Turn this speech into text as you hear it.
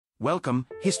Welcome,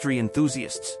 history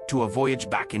enthusiasts, to a voyage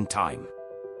back in time.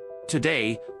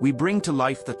 Today, we bring to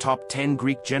life the top 10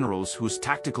 Greek generals whose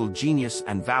tactical genius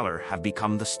and valor have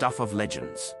become the stuff of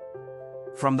legends.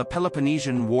 From the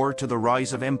Peloponnesian War to the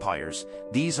rise of empires,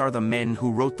 these are the men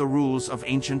who wrote the rules of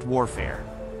ancient warfare.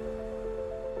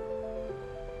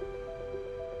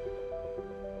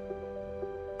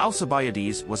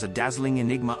 Alcibiades was a dazzling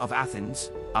enigma of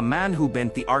Athens, a man who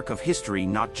bent the arc of history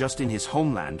not just in his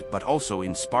homeland but also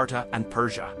in Sparta and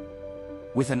Persia.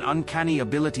 With an uncanny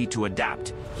ability to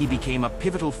adapt, he became a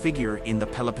pivotal figure in the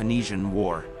Peloponnesian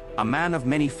War, a man of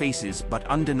many faces but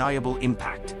undeniable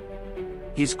impact.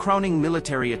 His crowning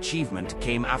military achievement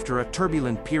came after a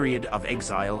turbulent period of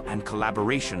exile and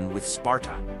collaboration with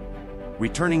Sparta.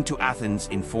 Returning to Athens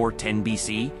in 410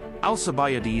 BC,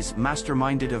 Alcibiades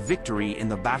masterminded a victory in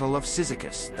the Battle of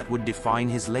Cyzicus that would define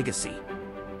his legacy.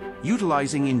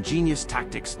 Utilizing ingenious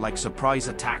tactics like surprise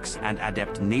attacks and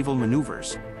adept naval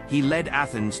maneuvers, he led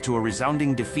Athens to a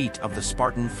resounding defeat of the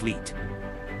Spartan fleet.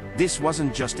 This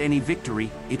wasn't just any victory,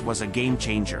 it was a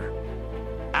game-changer.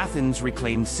 Athens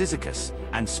reclaimed Cyzicus,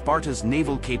 and Sparta's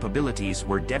naval capabilities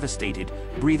were devastated,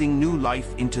 breathing new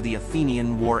life into the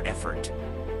Athenian war effort.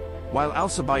 While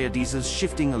Alcibiades'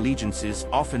 shifting allegiances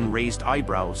often raised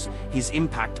eyebrows, his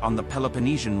impact on the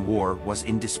Peloponnesian War was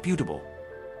indisputable.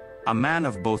 A man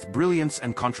of both brilliance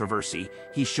and controversy,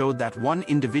 he showed that one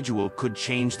individual could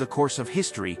change the course of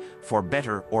history, for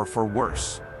better or for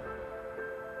worse.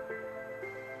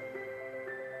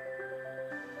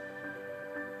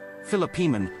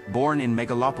 Philopoemen, born in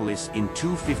Megalopolis in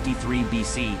 253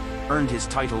 BC, earned his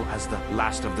title as the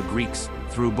last of the Greeks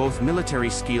through both military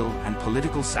skill and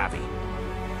political savvy.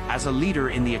 As a leader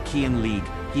in the Achaean League,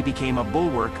 he became a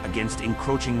bulwark against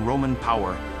encroaching Roman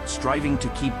power, striving to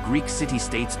keep Greek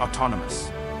city-states autonomous.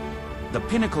 The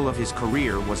pinnacle of his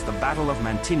career was the Battle of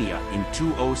Mantinea in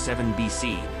 207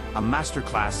 BC, a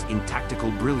masterclass in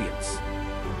tactical brilliance.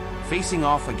 Facing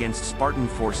off against Spartan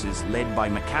forces led by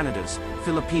Macanidas,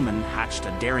 Philopoemen hatched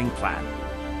a daring plan.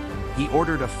 He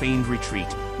ordered a feigned retreat,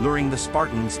 luring the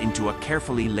Spartans into a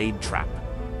carefully laid trap.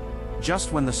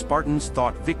 Just when the Spartans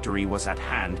thought victory was at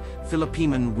hand,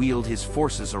 Philopoemen wheeled his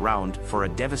forces around for a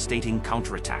devastating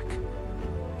counterattack.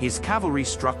 His cavalry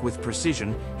struck with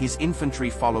precision, his infantry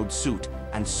followed suit,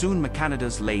 and soon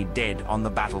Macanidas lay dead on the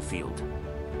battlefield.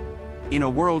 In a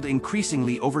world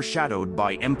increasingly overshadowed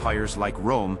by empires like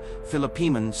Rome,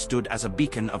 Philopoemen stood as a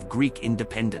beacon of Greek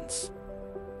independence.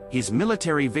 His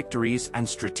military victories and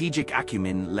strategic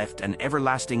acumen left an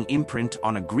everlasting imprint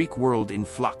on a Greek world in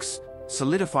flux,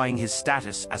 solidifying his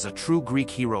status as a true Greek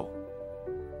hero.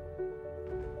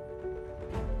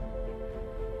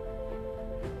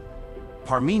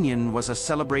 Parmenion was a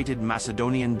celebrated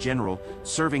Macedonian general,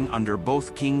 serving under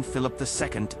both King Philip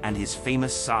II and his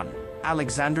famous son,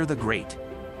 Alexander the Great.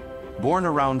 Born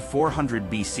around 400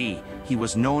 BC, he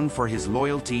was known for his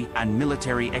loyalty and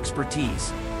military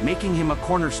expertise, making him a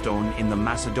cornerstone in the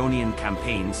Macedonian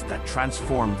campaigns that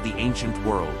transformed the ancient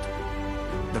world.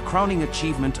 The crowning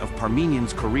achievement of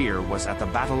Parmenion's career was at the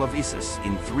Battle of Issus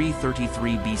in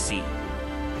 333 BC.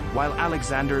 While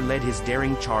Alexander led his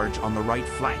daring charge on the right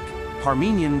flank,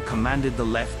 Parmenion commanded the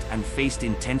left and faced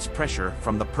intense pressure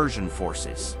from the Persian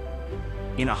forces.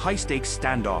 In a high-stakes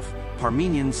standoff,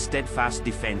 Parmenion's steadfast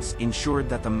defense ensured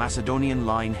that the Macedonian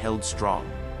line held strong.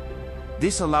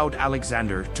 This allowed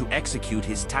Alexander to execute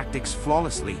his tactics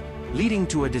flawlessly, leading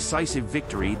to a decisive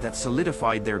victory that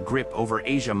solidified their grip over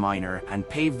Asia Minor and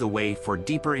paved the way for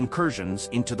deeper incursions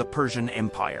into the Persian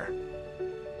Empire.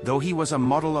 Though he was a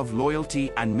model of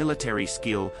loyalty and military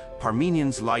skill,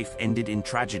 Parmenion's life ended in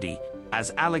tragedy,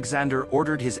 as Alexander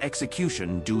ordered his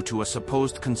execution due to a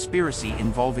supposed conspiracy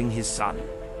involving his son.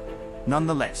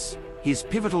 Nonetheless, his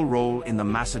pivotal role in the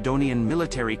Macedonian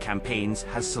military campaigns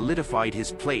has solidified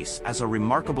his place as a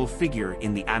remarkable figure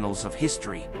in the annals of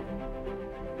history.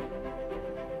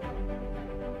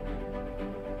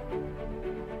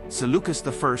 Seleucus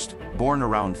I, born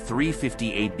around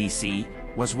 358 BC,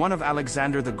 was one of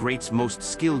Alexander the Great's most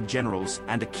skilled generals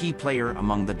and a key player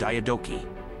among the Diadochi.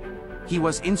 He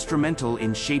was instrumental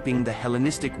in shaping the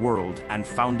Hellenistic world and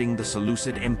founding the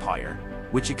Seleucid Empire,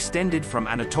 which extended from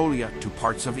Anatolia to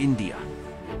parts of India.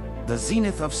 The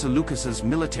zenith of Seleucus's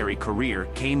military career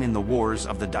came in the wars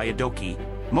of the Diadochi,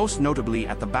 most notably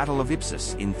at the Battle of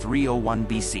Issus in 301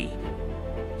 BC.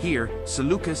 Here,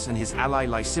 Seleucus and his ally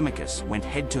Lysimachus went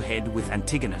head-to-head with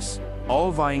Antigonus,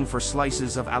 all vying for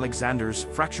slices of Alexander's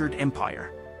fractured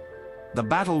empire. The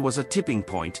battle was a tipping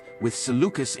point, with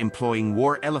Seleucus employing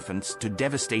war elephants to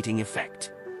devastating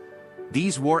effect.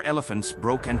 These war elephants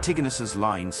broke Antigonus's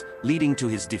lines, leading to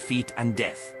his defeat and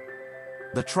death.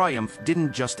 The triumph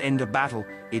didn't just end a battle,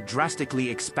 it drastically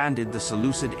expanded the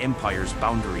Seleucid Empire's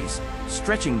boundaries,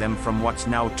 stretching them from what's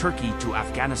now Turkey to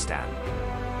Afghanistan.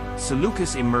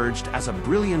 Seleucus emerged as a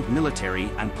brilliant military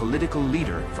and political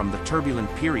leader from the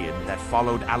turbulent period that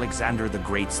followed Alexander the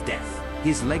Great's death.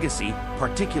 His legacy,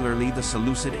 particularly the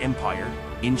Seleucid Empire,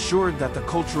 ensured that the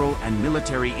cultural and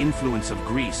military influence of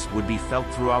Greece would be felt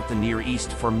throughout the Near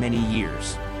East for many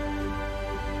years.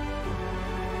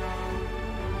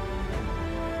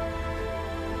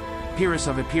 Pyrrhus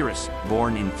of Epirus,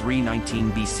 born in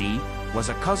 319 BC, was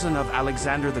a cousin of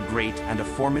Alexander the Great and a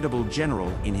formidable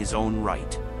general in his own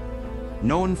right.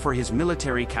 Known for his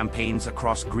military campaigns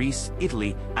across Greece,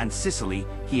 Italy, and Sicily,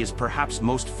 he is perhaps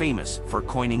most famous for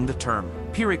coining the term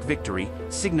Pyrrhic victory,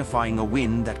 signifying a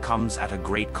win that comes at a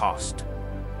great cost.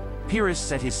 Pyrrhus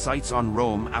set his sights on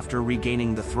Rome after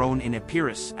regaining the throne in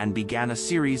Epirus and began a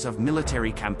series of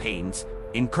military campaigns,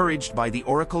 encouraged by the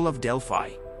Oracle of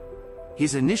Delphi.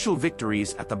 His initial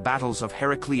victories at the battles of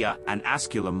Heraclea and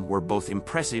Asculum were both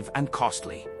impressive and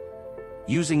costly.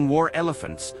 Using war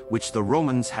elephants, which the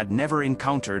Romans had never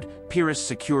encountered, Pyrrhus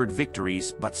secured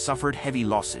victories but suffered heavy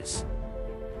losses.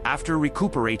 After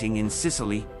recuperating in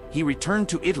Sicily, he returned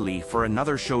to Italy for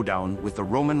another showdown with the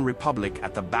Roman Republic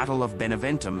at the Battle of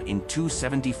Beneventum in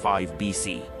 275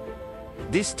 BC.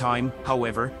 This time,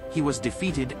 however, he was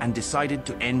defeated and decided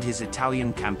to end his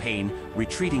Italian campaign,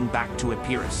 retreating back to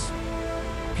Epirus.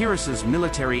 Pyrrhus's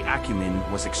military acumen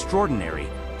was extraordinary,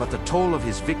 but the toll of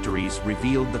his victories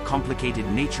revealed the complicated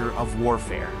nature of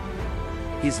warfare.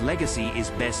 His legacy is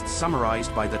best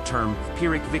summarized by the term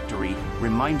Pyrrhic victory,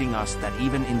 reminding us that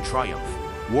even in triumph,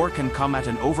 war can come at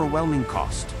an overwhelming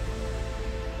cost.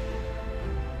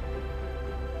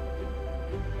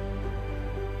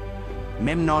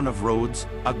 Memnon of Rhodes,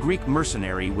 a Greek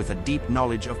mercenary with a deep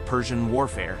knowledge of Persian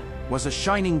warfare, was a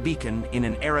shining beacon in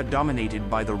an era dominated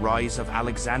by the rise of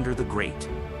Alexander the Great.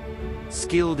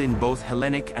 Skilled in both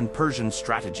Hellenic and Persian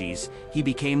strategies, he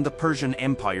became the Persian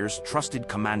Empire's trusted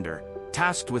commander,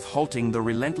 tasked with halting the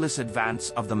relentless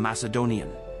advance of the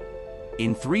Macedonian.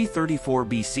 In 334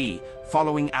 BC,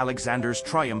 following Alexander's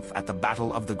triumph at the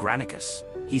Battle of the Granicus,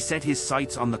 he set his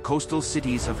sights on the coastal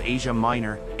cities of Asia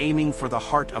Minor, aiming for the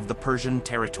heart of the Persian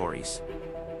territories.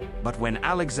 But when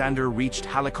Alexander reached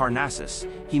Halicarnassus,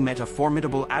 he met a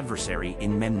formidable adversary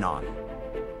in Memnon.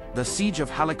 The siege of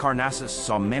Halicarnassus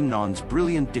saw Memnon's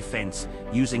brilliant defense,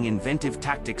 using inventive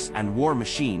tactics and war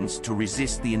machines to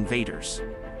resist the invaders.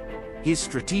 His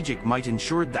strategic might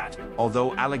ensured that,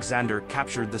 although Alexander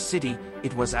captured the city,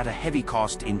 it was at a heavy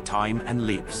cost in time and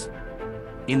lives.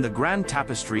 In the grand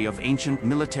tapestry of ancient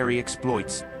military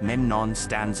exploits, Memnon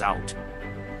stands out.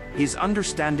 His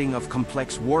understanding of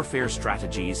complex warfare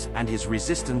strategies and his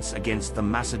resistance against the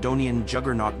Macedonian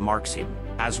juggernaut marks him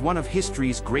as one of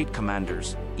history's great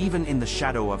commanders, even in the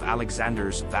shadow of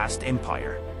Alexander's vast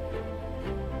empire.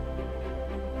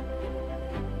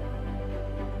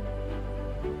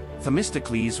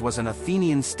 Themistocles was an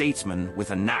Athenian statesman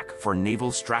with a knack for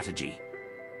naval strategy.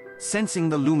 Sensing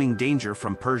the looming danger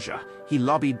from Persia, he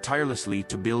lobbied tirelessly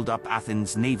to build up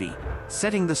Athens' navy,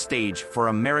 setting the stage for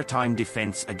a maritime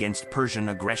defense against Persian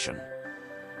aggression.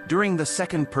 During the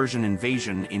Second Persian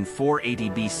invasion in 480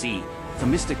 BC,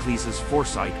 Themistocles'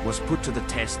 foresight was put to the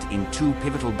test in two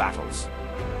pivotal battles.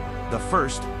 The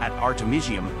first, at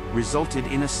Artemisium, resulted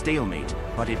in a stalemate,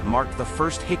 but it marked the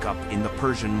first hiccup in the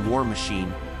Persian war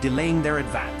machine, delaying their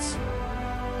advance.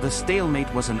 The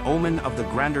stalemate was an omen of the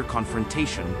grander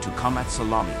confrontation to come at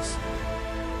Salamis.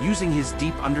 Using his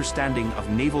deep understanding of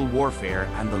naval warfare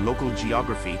and the local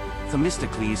geography,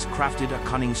 Themistocles crafted a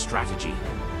cunning strategy.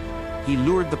 He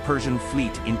lured the Persian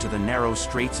fleet into the narrow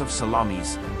straits of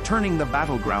Salamis, turning the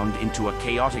battleground into a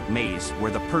chaotic maze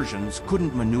where the Persians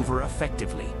couldn't maneuver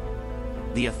effectively.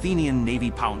 The Athenian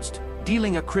navy pounced,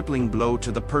 dealing a crippling blow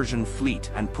to the Persian fleet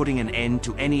and putting an end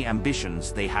to any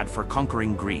ambitions they had for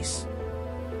conquering Greece.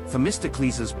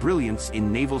 Themistocles' brilliance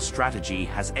in naval strategy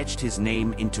has etched his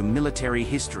name into military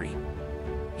history.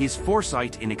 His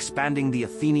foresight in expanding the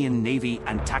Athenian navy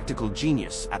and tactical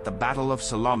genius at the Battle of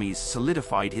Salamis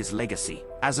solidified his legacy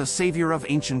as a savior of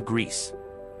ancient Greece.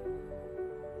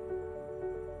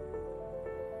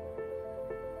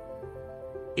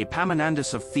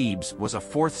 Epaminondas of Thebes was a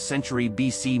 4th century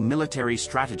BC military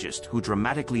strategist who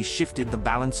dramatically shifted the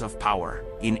balance of power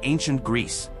in ancient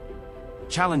Greece.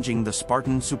 Challenging the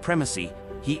Spartan supremacy,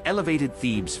 he elevated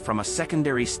Thebes from a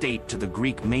secondary state to the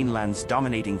Greek mainland's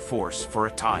dominating force for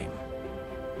a time.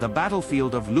 The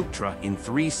battlefield of Leuctra in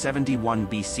 371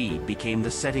 BC became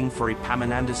the setting for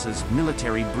Epaminondas'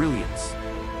 military brilliance.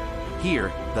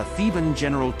 Here, the Theban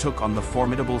general took on the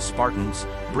formidable Spartans,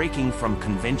 breaking from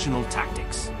conventional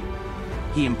tactics.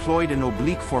 He employed an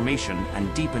oblique formation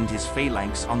and deepened his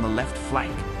phalanx on the left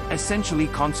flank, essentially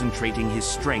concentrating his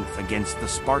strength against the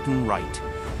Spartan right.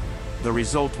 The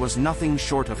result was nothing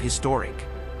short of historic.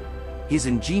 His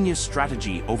ingenious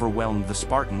strategy overwhelmed the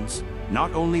Spartans,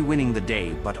 not only winning the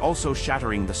day but also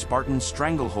shattering the Spartan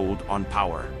stranglehold on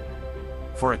power.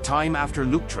 For a time after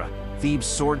Leuctra, Thebes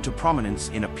soared to prominence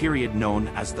in a period known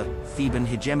as the Theban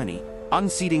hegemony,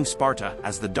 unseating Sparta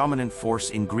as the dominant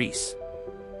force in Greece.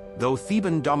 Though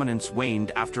Theban dominance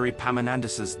waned after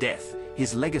Epaminondas's death,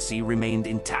 his legacy remained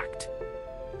intact.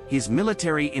 His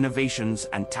military innovations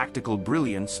and tactical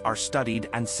brilliance are studied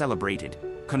and celebrated,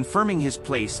 confirming his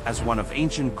place as one of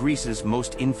ancient Greece's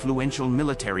most influential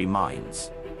military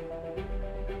minds.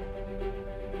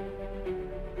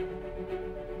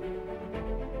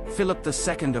 Philip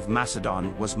II of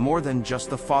Macedon was more than just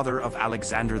the father of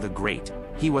Alexander the Great.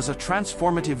 He was a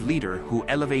transformative leader who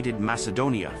elevated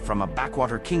Macedonia from a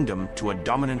backwater kingdom to a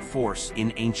dominant force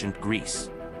in ancient Greece.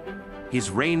 His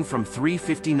reign from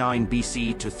 359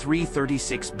 BC to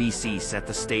 336 BC set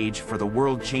the stage for the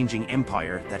world-changing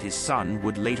empire that his son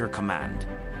would later command.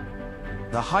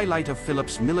 The highlight of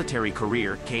Philip's military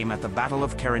career came at the Battle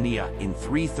of Chaeronea in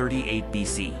 338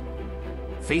 BC.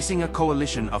 Facing a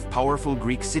coalition of powerful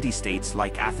Greek city-states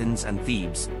like Athens and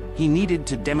Thebes, he needed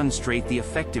to demonstrate the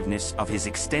effectiveness of his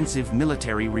extensive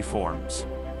military reforms.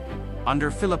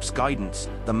 Under Philip's guidance,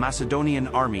 the Macedonian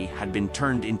army had been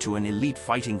turned into an elite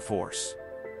fighting force.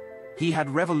 He had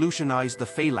revolutionized the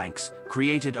phalanx,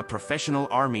 created a professional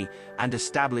army, and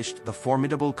established the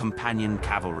formidable companion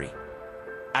cavalry.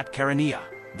 At Chaeronea,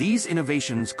 these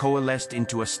innovations coalesced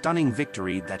into a stunning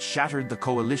victory that shattered the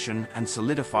coalition and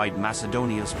solidified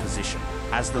Macedonia's position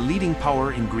as the leading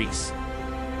power in Greece.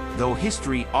 Though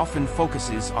history often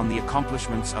focuses on the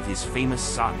accomplishments of his famous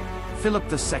son, Philip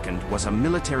II was a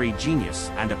military genius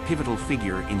and a pivotal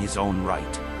figure in his own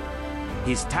right.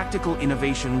 His tactical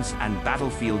innovations and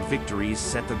battlefield victories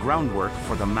set the groundwork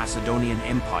for the Macedonian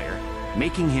Empire,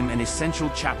 making him an essential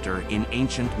chapter in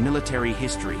ancient military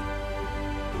history.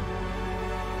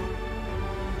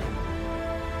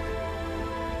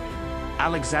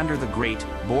 Alexander the Great,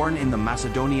 born in the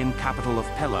Macedonian capital of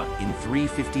Pella in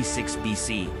 356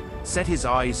 BC, set his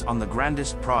eyes on the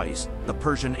grandest prize, the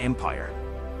Persian Empire.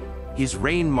 His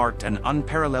reign marked an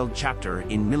unparalleled chapter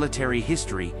in military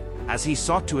history as he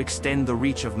sought to extend the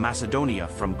reach of Macedonia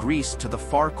from Greece to the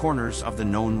far corners of the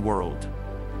known world.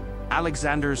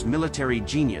 Alexander's military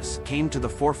genius came to the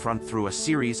forefront through a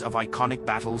series of iconic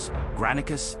battles,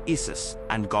 Granicus, Issus,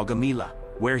 and Gaugamela,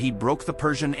 where he broke the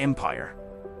Persian Empire.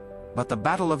 But the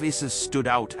Battle of Issus stood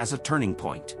out as a turning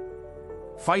point.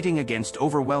 Fighting against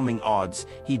overwhelming odds,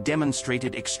 he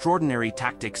demonstrated extraordinary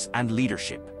tactics and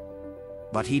leadership.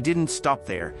 But he didn't stop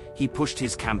there, he pushed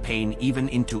his campaign even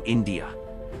into India.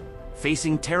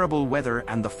 Facing terrible weather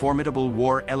and the formidable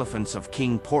war elephants of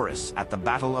King Porus at the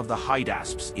Battle of the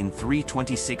Hydaspes in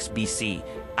 326 BC,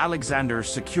 Alexander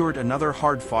secured another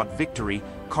hard-fought victory,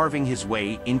 carving his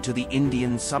way into the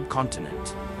Indian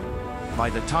subcontinent. By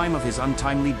the time of his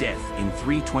untimely death in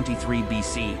 323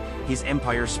 BC, his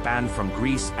empire spanned from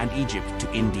Greece and Egypt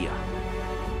to India.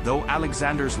 Though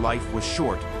Alexander's life was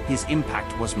short, his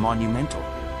impact was monumental.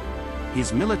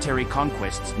 His military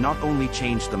conquests not only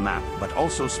changed the map but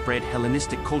also spread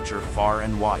Hellenistic culture far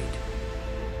and wide.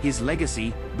 His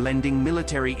legacy, blending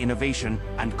military innovation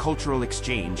and cultural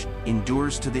exchange,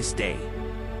 endures to this day.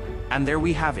 And there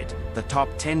we have it, the top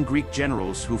 10 Greek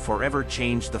generals who forever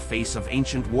changed the face of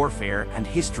ancient warfare and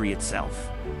history itself.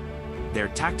 Their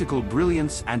tactical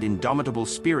brilliance and indomitable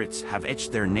spirits have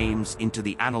etched their names into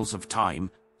the annals of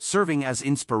time, serving as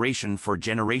inspiration for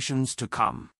generations to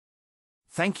come.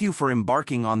 Thank you for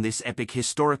embarking on this epic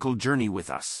historical journey with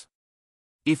us.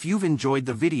 If you've enjoyed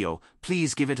the video,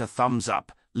 please give it a thumbs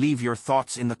up, leave your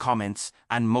thoughts in the comments,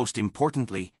 and most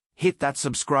importantly, hit that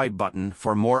subscribe button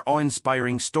for more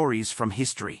awe-inspiring stories from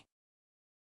history.